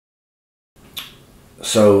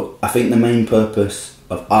So I think the main purpose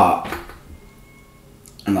of art,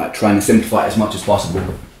 and like trying to simplify it as much as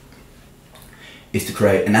possible, is to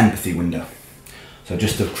create an empathy window. So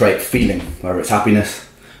just to create feeling, whether it's happiness,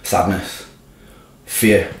 sadness,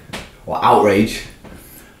 fear, or outrage,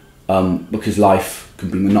 because life can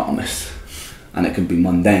be monotonous and it can be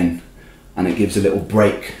mundane, and it gives a little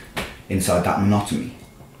break inside that monotony.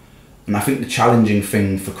 And I think the challenging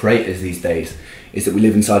thing for creators these days is that we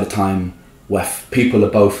live inside a time where people are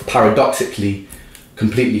both paradoxically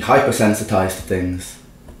completely hypersensitized to things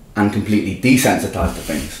and completely desensitized to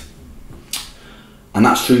things. And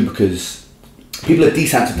that's true because people are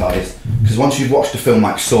desensitized because once you've watched a film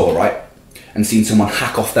like Saw, right, and seen someone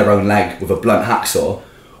hack off their own leg with a blunt hacksaw,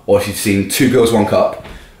 or if you've seen Two Girls, One Cup,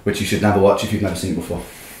 which you should never watch if you've never seen it before,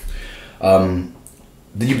 then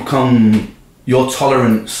you become, your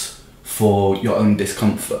tolerance for your own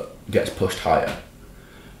discomfort gets pushed higher.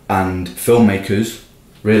 And filmmakers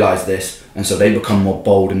realise this, and so they become more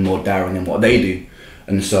bold and more daring in what they do.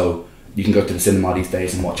 And so you can go to the cinema these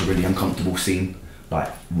days and watch a really uncomfortable scene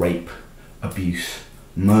like rape, abuse,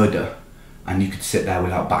 murder, and you could sit there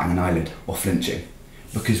without batting an eyelid or flinching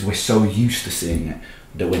because we're so used to seeing it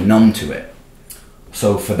that we're numb to it.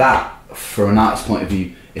 So for that, for an artist's point of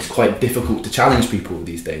view, it's quite difficult to challenge people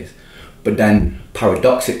these days. But then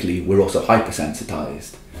paradoxically, we're also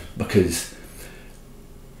hypersensitized because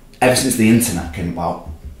ever since the internet came about,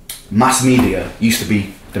 mass media used to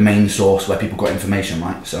be the main source where people got information,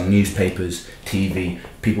 right? So newspapers, TV,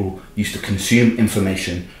 people used to consume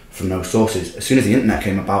information from those sources. As soon as the internet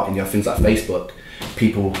came about and you have things like Facebook,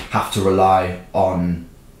 people have to rely on,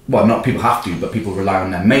 well, not people have to, but people rely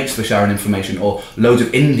on their mates for sharing information, or loads of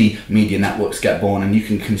indie media networks get born and you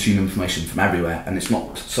can consume information from everywhere and it's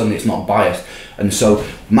not, suddenly it's not biased. And so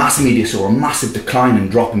mass media saw a massive decline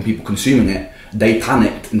and drop in people consuming it. They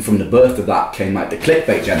panicked, and from the birth of that came like the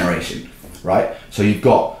clickbait generation, right? So you've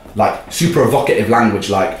got like super evocative language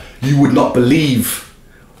like, you would not believe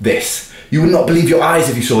this, you would not believe your eyes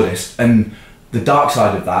if you saw this. And the dark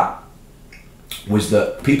side of that was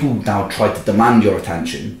that people now tried to demand your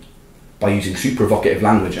attention by using super evocative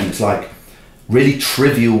language, and it's like really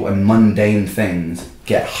trivial and mundane things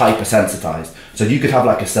get hypersensitized. So you could have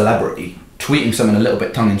like a celebrity tweeting something a little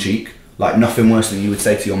bit tongue-in-cheek, like nothing worse than you would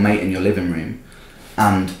say to your mate in your living room,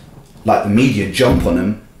 and like the media jump on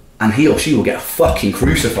him and he or she will get fucking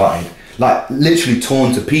crucified, like literally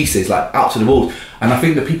torn to pieces, like out to the walls. And I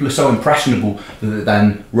think that people are so impressionable that it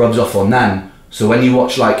then rubs off on them. So when you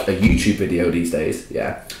watch like a YouTube video these days,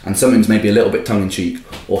 yeah, and something's maybe a little bit tongue-in-cheek,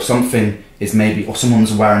 or something is maybe, or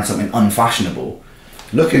someone's wearing something unfashionable,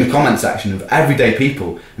 look in the comment section of everyday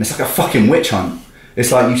people and it's like a fucking witch hunt.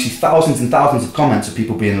 It's like you see thousands and thousands of comments of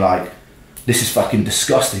people being like, this is fucking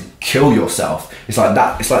disgusting, kill yourself. It's like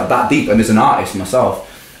that deep. And as an artist myself,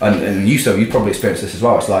 and you probably experienced this as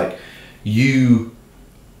well, it's like you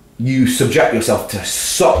subject yourself to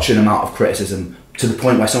such an amount of criticism to the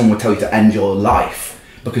point where someone would tell you to end your life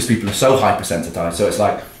because people are so hypersensitized. So it's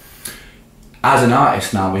like, as an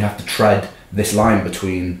artist now, we have to tread this line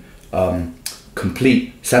between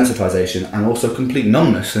complete sensitization and also complete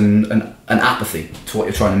numbness and apathy to what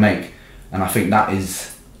you're trying to make. And I think that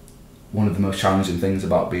is one of the most challenging things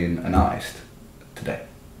about being an artist today.